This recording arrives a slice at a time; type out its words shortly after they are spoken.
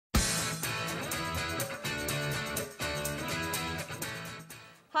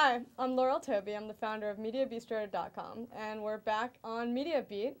Hi, I'm Laurel Toby. I'm the founder of Mediabistro.com, and we're back on Media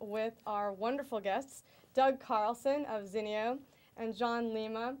Beat with our wonderful guests, Doug Carlson of Zinio and John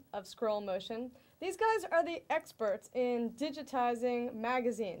Lema of ScrollMotion. These guys are the experts in digitizing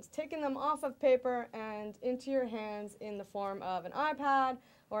magazines, taking them off of paper and into your hands in the form of an iPad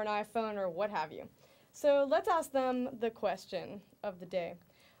or an iPhone or what have you. So let's ask them the question of the day.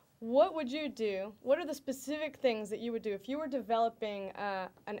 What would you do? What are the specific things that you would do if you were developing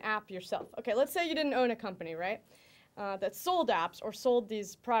an app yourself? Okay, let's say you didn't own a company, right, that sold apps or sold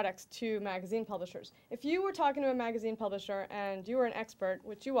these products to magazine publishers. If you were talking to a magazine publisher and you were an expert,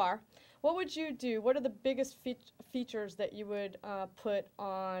 which you are, what would you do? What are the biggest features that you would put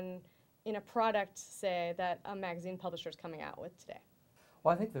on in a product, say, that a magazine publisher is coming out with today?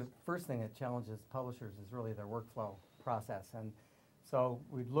 Well, I think the first thing that challenges publishers is really their workflow process. And so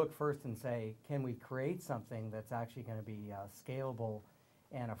we'd look first and say, can we create something that's actually going to be scalable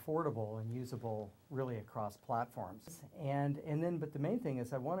and affordable and usable really across platforms? But the main thing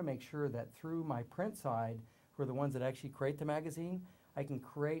is I want to make sure that through my print side, who are the ones that actually create the magazine, I can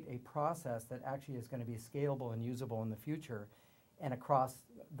create a process that actually is going to be scalable and usable in the future and across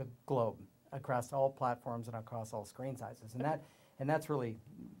the globe, across all platforms and across all screen sizes. And that's really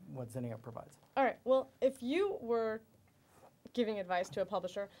what Zinio provides. All right, well, if you were giving advice to a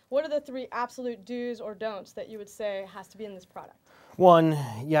publisher, what are the 3 absolute do's or don'ts that you would say has to be in this product? One,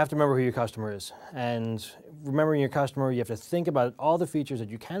 you have to remember who your customer is. And remembering your customer, you have to think about all the features that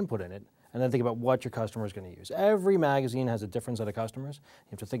you can put in it, and then think about what your customer is going to use. Every magazine has a different set of customers. You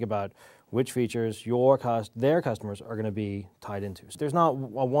have to think about which features their customers are going to be tied into. So there's not a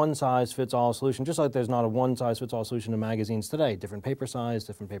one-size-fits-all solution, just like there's not a one-size-fits-all solution to magazines today. Different paper size,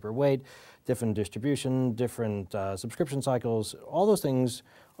 different paper weight, different distribution, different subscription cycles. All those things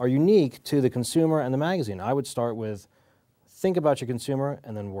are unique to the consumer and the magazine. I would start with think about your consumer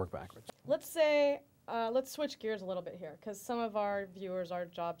and then work backwards. Let's say let's switch gears a little bit here, because some of our viewers are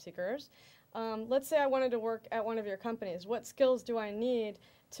job seekers. Let's say I wanted to work at one of your companies. What skills do I need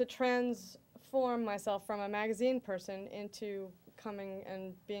to transform myself from a magazine person into coming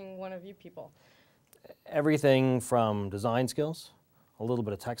and being one of you people? Everything from design skills, a little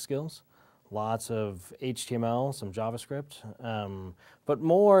bit of tech skills, lots of HTML, some JavaScript. But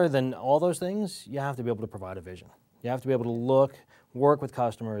more than all those things, you have to be able to provide a vision. You have to be able to work with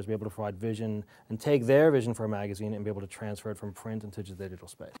customers, be able to provide vision, and take their vision for a magazine and be able to transfer it from print into the digital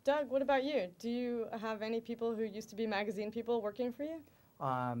space. Doug, what about you? Do you have any people who used to be magazine people working for you?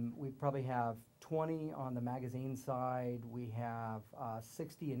 We probably have 20 on the magazine side. We have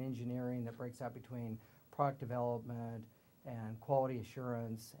 60 in engineering that breaks out between product development and quality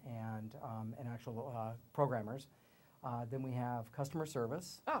assurance and actual programmers. Then we have customer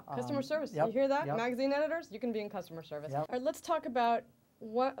service. Oh, customer service. Yep, You hear that? yep. Magazine editors, you can be in customer service. Yep. All right, let's talk about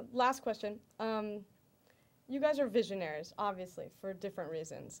last question. You guys are visionaries, obviously, for different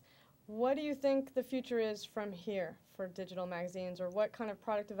reasons. What do you think the future is from here for digital magazines, or what kind of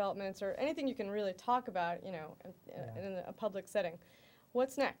product developments, or anything you can really talk about, in a public setting?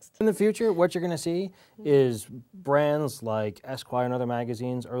 What's next? In the future, what you're going to see is brands like Esquire and other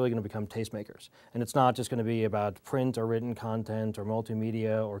magazines are really going to become tastemakers. And it's not just going to be about print or written content or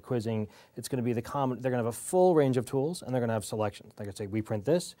multimedia or quizzing. It's going to be they're going to have a full range of tools, and they're going to have selections. They're going to say, we print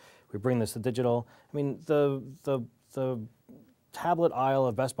this, we bring this to digital. I mean, the tablet aisle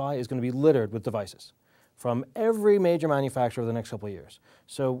of Best Buy is going to be littered with devices from every major manufacturer over the next couple of years.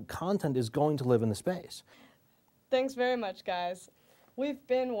 So content is going to live in the space. Thanks very much, guys. We've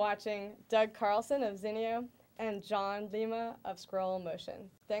been watching Doug Carlson of Zinio and John Lema of ScrollMotion.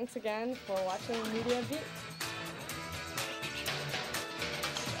 Thanks again for watching Media Beat.